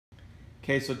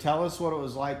Okay, so tell us what it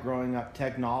was like growing up,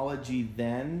 technology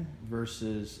then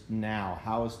versus now.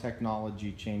 How has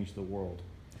technology changed the world?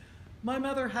 My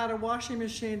mother had a washing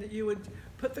machine that you would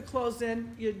put the clothes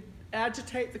in, you'd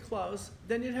agitate the clothes,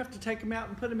 then you'd have to take them out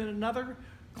and put them in another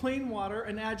clean water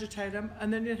and agitate them,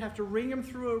 and then you'd have to wring them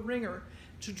through a wringer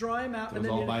to dry them out, and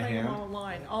then you'd hang them on a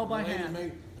line, all by hand.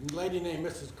 A lady named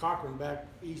Mrs. Cochrane back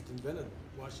east invented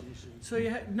washing machines. So you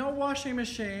had no washing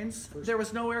machines, there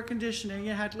was no air conditioning,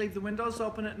 you had to leave the windows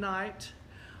open at night,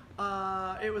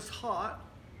 it was hot,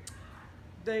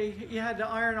 you had to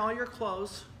iron all your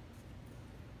clothes,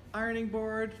 ironing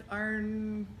board,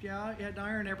 you had to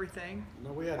iron everything.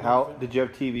 No, we had Did you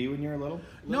have TV when you were little?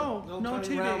 No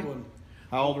TV.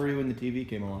 How old were you when the TV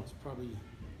came along?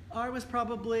 I was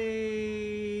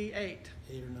probably 8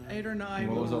 or 9.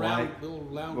 What was it like?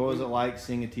 What was it like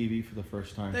seeing a TV for the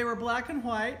first time? They were black and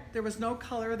white. There was no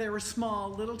color. They were small,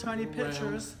 little tiny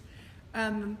pictures,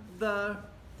 and the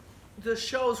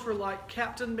shows were like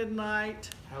Captain Midnight,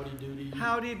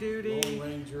 Howdy Doody,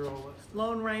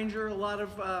 Lone Ranger, a lot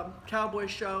of cowboy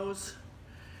shows.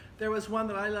 There was one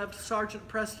that I loved, Sergeant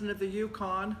Preston of the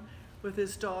Yukon, with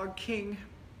his dog King.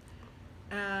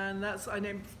 And I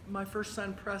named my first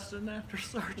son Preston after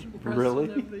Sergeant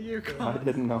Preston of the Yukon. I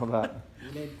didn't know that.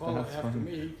 You named Paul after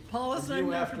me. Paul is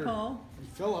named after Paul. And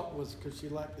Philip was because she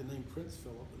liked the name Prince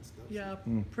Philip and stuff. Yeah,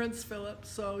 Prince Philip.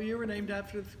 So you were named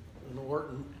after. And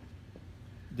Orton.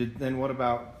 Then what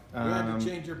about you had to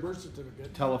change your birth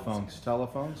certificate. Telephones.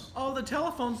 Oh, the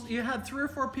telephones, you had 3 or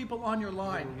 4 people on your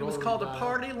line. It was called a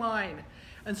party line.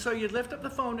 And so you'd lift up the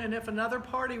phone, and if another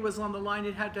party was on the line,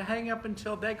 you'd have to hang up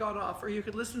until they got off, or you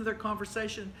could listen to their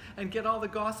conversation and get all the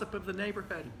gossip of the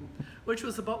neighborhood, which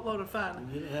was a boatload of fun.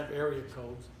 And you didn't have area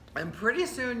codes. And pretty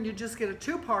soon you'd just get a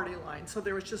 2-party line. So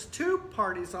there was just 2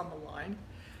 parties on the line.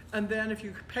 And then if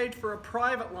you paid for a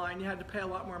private line, you had to pay a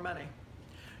lot more money.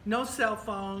 No cell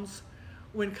phones.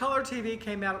 When color TV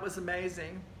came out, it was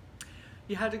amazing.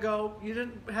 You had to go, you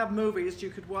didn't have movies, you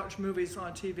could watch movies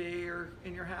on TV or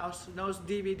in your house. No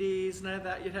DVDs, none of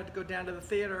that. You'd have to go down to the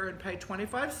theater and pay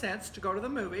 25 cents to go to the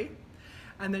movie.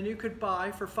 And then you could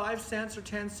buy, for 5 cents or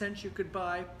 10 cents, you could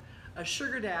buy a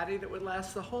sugar daddy that would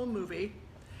last the whole movie.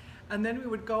 And then we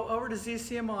would go over to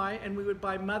ZCMI and we would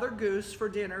buy Mother Goose for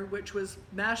dinner, which was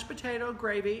mashed potato,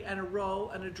 gravy, and a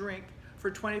roll and a drink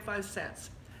for 25 cents.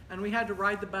 And we had to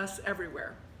ride the bus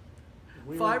everywhere.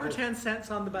 5 or 10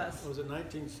 cents on the bus. It was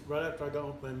right after I got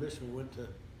home from my mission, we went to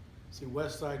see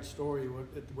West Side Story,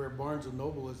 where Barnes &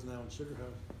 Noble is now in Sugar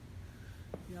House.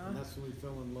 Yeah. And that's when we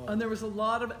fell in love. And there was a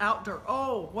lot of outdoor.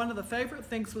 Oh, one of the favorite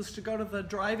things was to go to the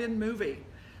drive-in movie.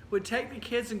 We'd take the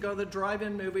kids and go to the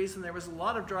drive-in movies, and there was a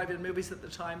lot of drive-in movies at the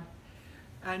time.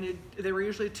 And there were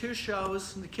usually 2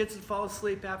 shows, and the kids would fall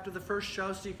asleep after the first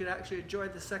show, so you could actually enjoy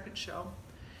the second show.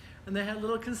 And they had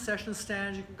little concession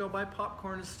stands. You could go buy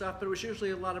popcorn and stuff, but it was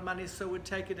usually a lot of money, so we'd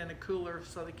take it in a cooler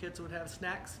so the kids would have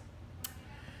snacks.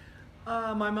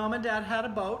 My mom and dad had a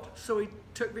boat, so we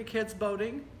took the kids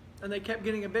boating, and they kept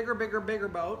getting a bigger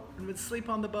boat, and would sleep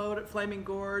on the boat at Flaming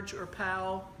Gorge or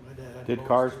Powell. My dad had Did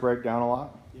cars break down a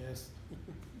lot? Yes.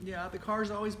 Yeah, the cars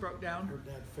always broke down. Her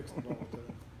dad fixed them all.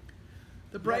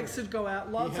 The brakes would go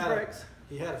out, lots of brakes.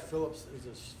 He had a Phillips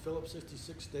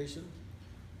 66 station.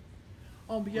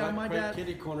 Oh, yeah, my dad.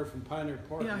 Kitty corner from Pioneer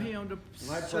Park. Yeah, he owned a.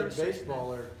 And I played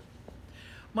baseball there.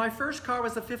 My first car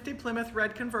was a 50 Plymouth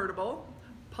red convertible.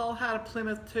 Paul had a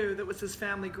Plymouth too, that was his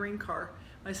family green car.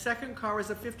 My second car was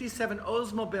a 57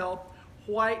 Oldsmobile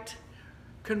white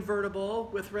convertible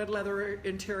with red leather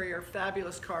interior.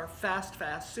 Fabulous car, fast,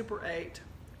 Super 8,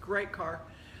 great car.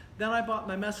 Then I bought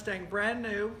my Mustang, brand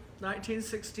new,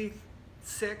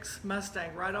 1966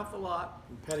 Mustang, right off the lot.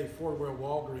 And Petty Ford, where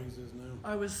Walgreens is now.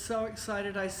 I was so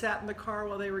excited. I sat in the car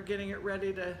while they were getting it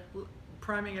ready to,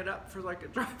 priming it up for like a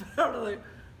drive out of the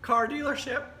car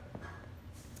dealership.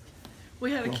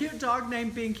 We had a cute dog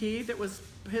named Binky that was,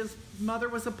 his mother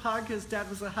was a pug, his dad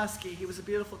was a husky. He was a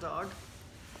beautiful dog.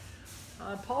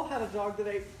 Paul had a dog that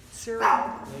ate cereal.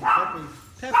 Named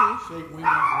Peppy. Shake weenies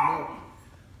and milk.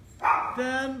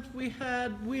 Then we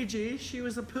had Ouija. She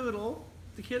was a poodle.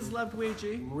 The kids loved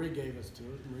Ouija. Marie gave us to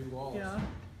it, Marie Wallace. Yeah.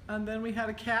 And then we had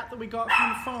a cat that we got from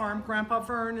the farm. Grandpa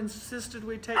Vern insisted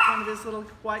we take one of his little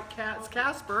white cats,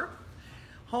 Casper,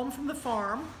 home from the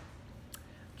farm.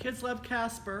 Kids loved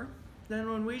Casper. Then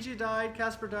when Ouija died,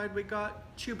 Casper died, we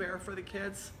got Chew Bear for the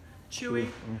kids. Chewy.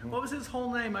 What was his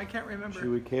whole name? I can't remember.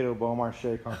 Chewy Cato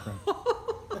Beaumarchais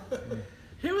Cochrane.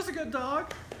 He was a good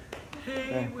dog.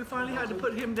 We finally had to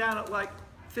put him down at like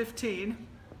 15.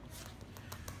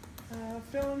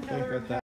 Phil and Heather.